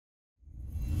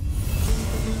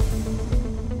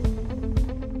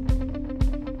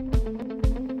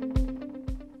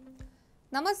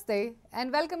Namaste and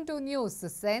welcome to News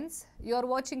Sense. You are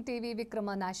watching TV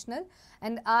Vikrama National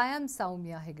and I am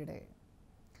Soumya Hegde.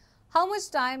 How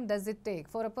much time does it take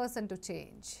for a person to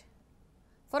change?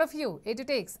 For a few, it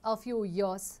takes a few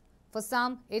years. For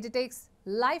some, it takes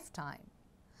lifetime.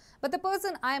 But the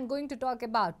person I am going to talk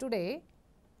about today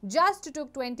just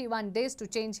took 21 days to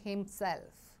change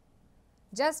himself.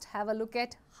 Just have a look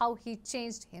at how he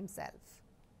changed himself.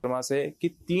 से कि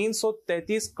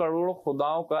 333 करोड़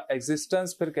खुदाओं का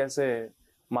existence फिर कैसे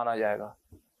माना जाएगा,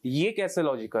 ये कैसे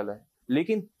logical है।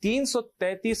 लेकिन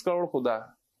 333 करोड़ खुदा,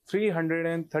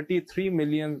 333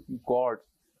 million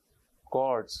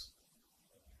God's,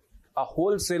 a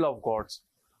whole cell of God's,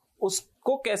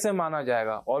 उसको कैसे माना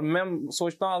जाएगा। और मैं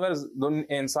सोचता हूं अगर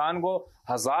इंसान को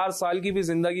 1000 साल की भी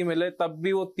जिंदगी मिले तब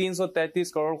भी वो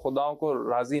 333 करोड़ खुदाओं को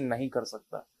राजी नहीं कर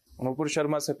सकता। नूपुर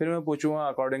शर्मा से फिर मैं पूछूंगा,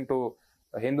 according to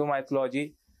Hindu mythology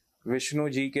Vishnu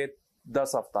ji के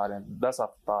 10 अवतार हैं, 10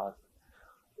 अवतार।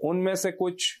 उनमें से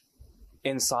कुछ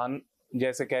इंसान,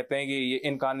 जैसे कहते हैं कि ये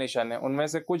इनकारनेशन है, उनमें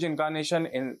से कुछ इनकारनेशन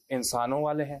इंसानों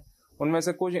वाले हैं, उनमें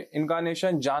से कुछ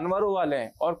इनकारनेशन जानवरों वाले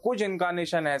हैं, और कुछ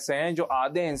इनकारनेशन ऐसे हैं जो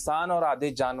आधे इंसान और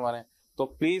आधे जानवर हैं। तो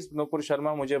प्लीज नूपुर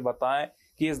शर्मा मुझे बताएं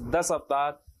कि इस 10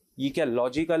 अवतार ये क्या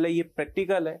लॉजिकल है, ये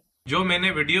प्रैक्टिकल है। जो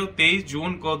मैंने वीडियो 23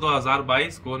 जून को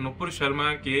 2022 को नूपुर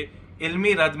शर्मा के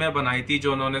इल्मी रद में बनाई थी,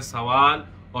 जो उन्होंने सवाल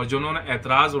और जो उन्होंने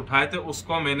एतराज उठाए थे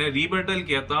उसको मैंने रीबटल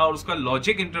किया था और उसका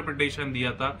लॉजिक इंटरप्रिटेशन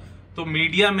दिया था। तो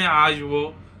मीडिया में आज वो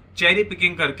चेरी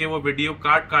पिकिंग करके वो वीडियो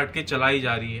काट के चलाई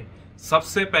जा रही है।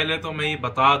 सबसे पहले तो मैं ये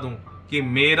बता दूं कि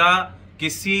मेरा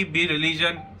किसी भी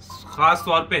रिलीजन, खास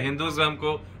तौर पे हिंदुइज्म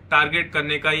को टारगेट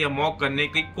करने का या मॉक करने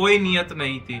की कोई नियत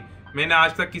नहीं थी। मैंने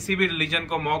आज तक किसी भी रिलीजन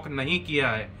को मॉक नहीं किया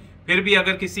है। फिर भी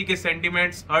अगर किसी के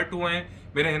सेंटिमेंट्स हर्ट हुए हैं,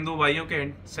 मेरे हिंदू भाइयों के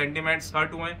सेंटिमेंट्स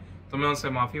हर्ट हुए, तो मैं उनसे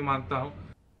माफी मांगता हूं।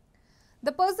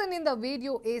 The person in the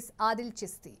video is Adil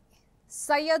Chisti,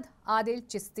 Sayyid Adil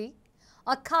Chisti,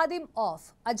 a Khadim of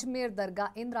Ajmer Dargah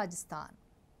in Rajasthan.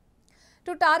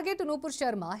 To target Nupur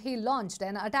Sharma, he launched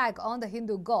an attack on the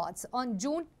Hindu gods on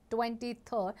June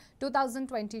 23,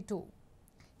 2022.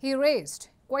 He raised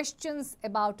questions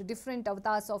about different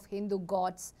avatars of Hindu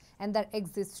gods and their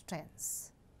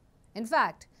existence. In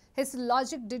fact, his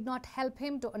logic did not help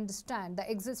him to understand the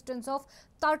existence of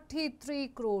 33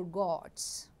 crore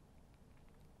gods.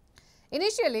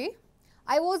 Initially,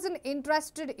 I wasn't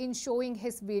interested in showing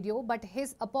his video, but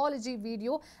his apology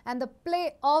video and the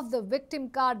play of the victim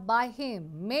card by him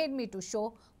made me to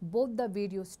show both the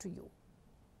videos to you.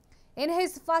 In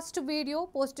his first video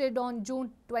posted on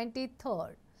June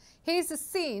 23rd, he is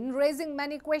seen raising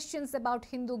many questions about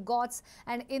Hindu gods,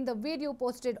 and in the video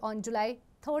posted on July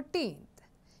 13th,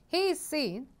 he is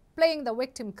seen playing the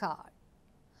victim card.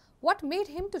 What made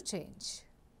him to change?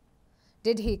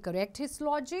 Did he correct his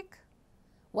logic?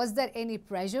 Was there any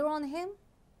pressure on him?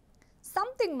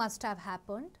 Something must have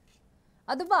happened.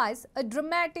 Otherwise, a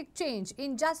dramatic change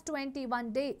in just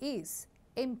 21 days is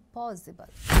impossible.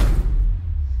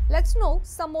 Let's know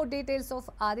some more details of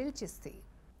Adil Chisti.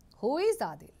 Who is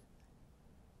Adil?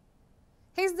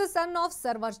 He is the son of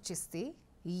Sarwar Chisti.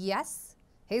 Yes,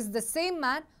 he is the same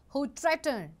man who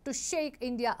threatened to shake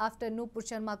India after Nupur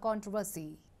Sharma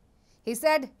controversy. He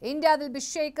said India will be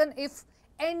shaken if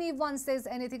anyone says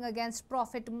anything against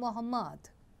Prophet Muhammad.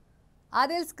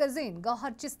 Adil's cousin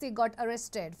Gauharchisti got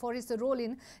arrested for his role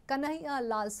in Kanhaiya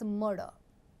Lal's murder.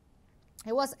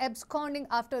 He was absconding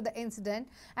after the incident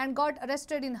and got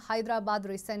arrested in Hyderabad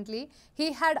recently.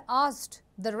 He had asked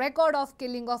the record of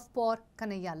killing of poor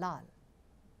Kanhaiya Lal.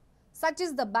 Such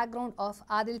is the background of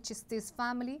Adil Chisti's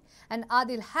family, and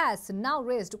Adil has now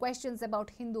raised questions about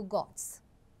Hindu gods.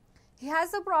 He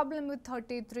has a problem with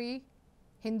 33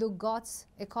 Hindu gods.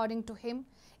 According to him,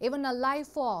 even a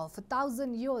life of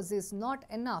 1,000 years is not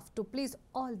enough to please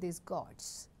all these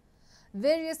gods.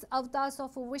 Various avatars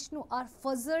of Vishnu are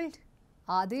puzzled.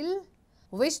 Adil,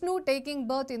 Vishnu taking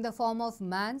birth in the form of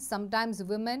man, sometimes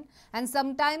women, and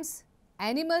sometimes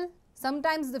animal,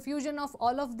 sometimes the fusion of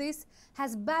all of this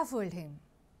has baffled him.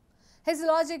 His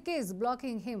logic is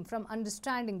blocking him from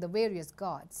understanding the various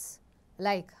gods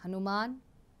like Hanuman,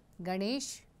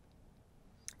 Ganesh.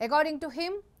 According to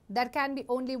him, there can be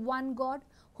only one God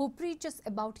who preaches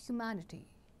about humanity.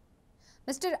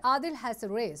 Mr. Adil has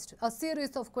raised a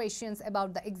series of questions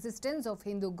about the existence of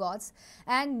Hindu gods,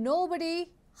 and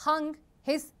nobody hung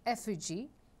his effigy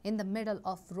in the middle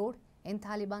of road in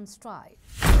Taliban style.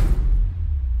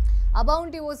 A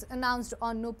bounty was announced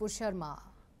on Nupur Sharma.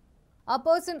 A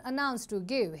person announced to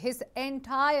give his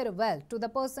entire wealth to the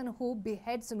person who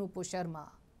beheads Nupur Sharma.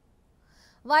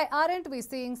 Why aren't we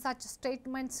seeing such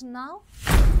statements now?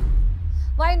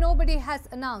 Why nobody has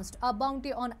announced a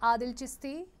bounty on Adil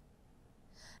Chisti?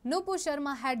 Nupur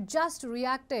Sharma had just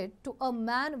reacted to a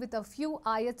man with a few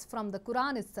ayats from the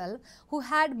Quran itself who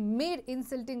had made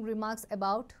insulting remarks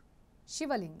about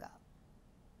Shivalinga.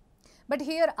 But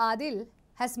here Adil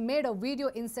has made a video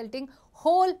insulting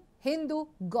whole Hindu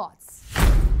gods.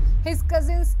 His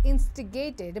cousins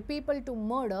instigated people to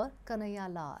murder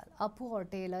Kanhaiya Lal, a poor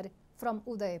tailor from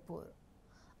Udaipur.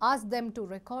 Asked them to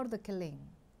record the killing.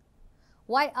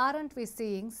 Why aren't we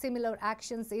seeing similar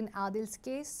actions in Adil's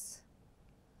case?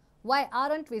 Why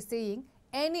aren't we seeing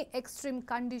any extreme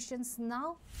conditions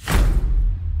now?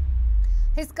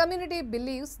 His community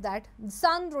believes that the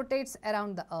sun rotates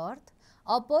around the earth.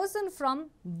 A person from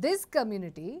this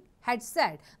community had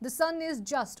said the sun is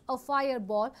just a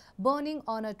fireball burning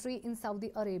on a tree in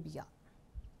Saudi Arabia.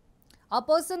 A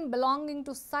person belonging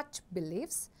to such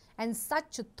beliefs and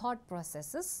such thought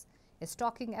processes is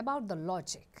talking about the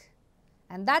logic.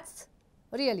 And that's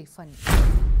really funny.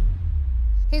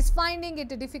 He's finding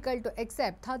it difficult to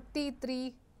accept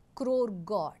 33 crore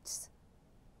gods.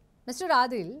 Mr.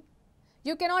 Adil,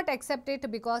 you cannot accept it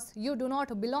because you do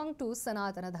not belong to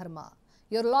Sanatana Dharma.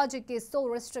 Your logic is so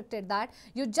restricted that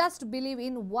you just believe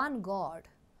in one God.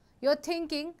 Your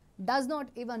thinking does not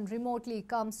even remotely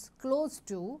comes close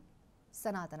to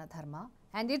Sanatana Dharma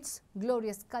and its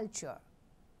glorious culture.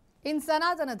 In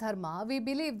Sanatana Dharma, we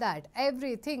believe that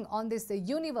everything on this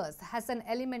universe has an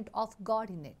element of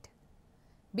God in it,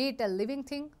 be it a living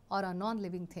thing or a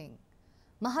non-living thing.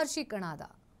 Maharshi Kanada,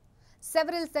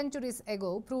 several centuries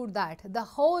ago, proved that the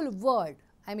whole world,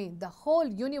 the whole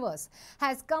universe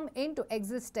has come into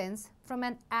existence from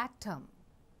an atom.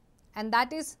 And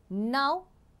that is now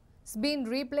been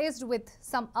replaced with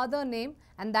some other name,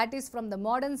 and that is from the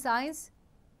modern science,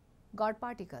 God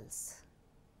particles.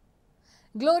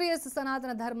 Glorious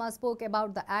Sanatana Dharma spoke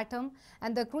about the atom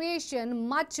and the creation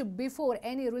much before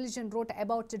any religion wrote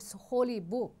about its holy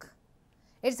book.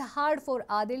 It's hard for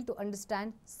Adil to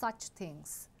understand such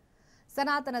things.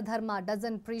 Sanatana Dharma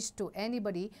doesn't preach to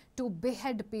anybody to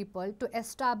behead people to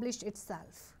establish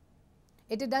itself.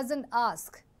 It doesn't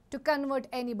ask to convert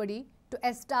anybody to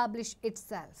establish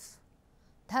itself.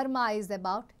 Dharma is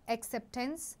about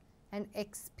acceptance and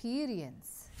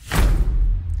experience.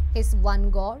 His one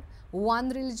God, one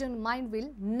religion mind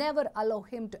will never allow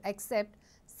him to accept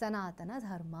Sanatana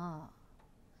Dharma.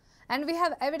 And we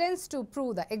have evidence to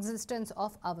prove the existence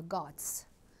of our gods.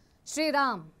 Sri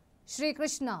Ram, Sri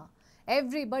Krishna,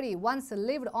 everybody once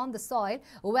lived on the soil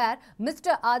where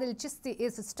Mr. Adil Chisti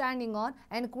is standing on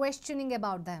and questioning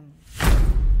about them.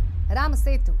 Ram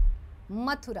Setu,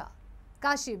 Mathura,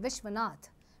 Kashi Vishwanath,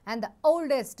 and the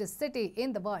oldest city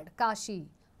in the world, Kashi,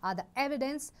 are the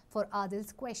evidence for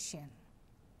Adil's question.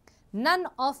 None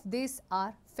of these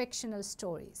are fictional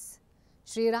stories.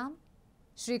 Sri Ram,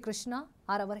 Sri Krishna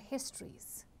are our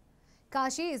histories.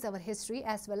 Kashi is our history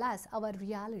as well as our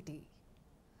reality.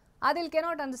 Adil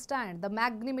cannot understand the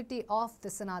magnanimity of the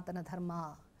Sanatana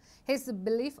Dharma. His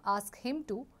belief asks him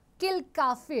to kill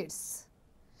kafirs.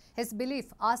 His belief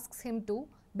asks him to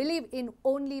believe in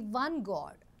only one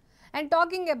God. And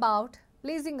talking about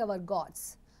pleasing our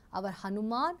gods, our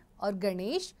Hanuman or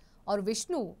Ganesh or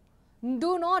Vishnu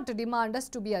do not demand us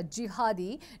to be a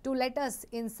jihadi to let us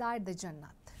inside the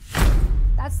Jannat.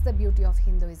 That's the beauty of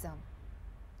Hinduism.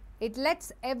 It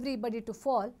lets everybody to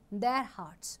follow their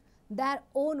hearts, their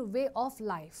own way of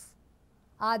life.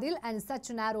 Adil and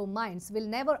such narrow minds will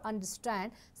never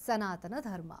understand Sanatana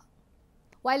Dharma.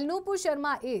 While Nupur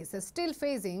Sharma is still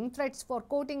facing threats for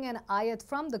quoting an ayat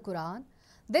from the Quran,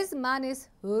 this man is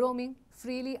roaming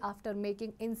freely after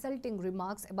making insulting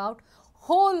remarks about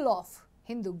whole of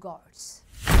Hindu gods.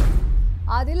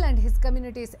 Adil and his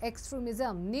community's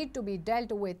extremism need to be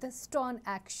dealt with stern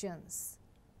actions.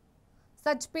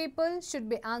 Such people should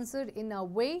be answered in a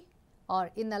way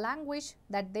or in a language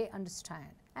that they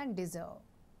understand and deserve.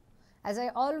 As I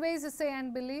always say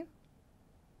and believe,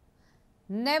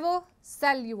 never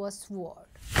sell your sword.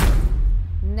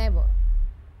 Never.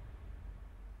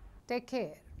 Take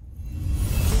care.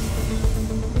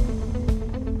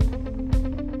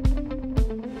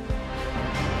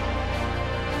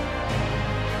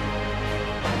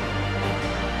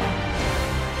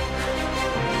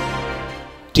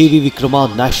 TV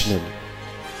Vikrama National,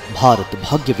 Bharat,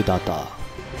 Bhagya, Vidhata.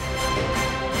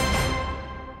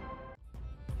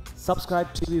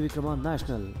 Subscribe TV Vikrama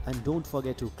National and don't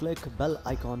forget to click bell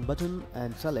icon button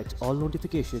and select all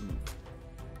notification.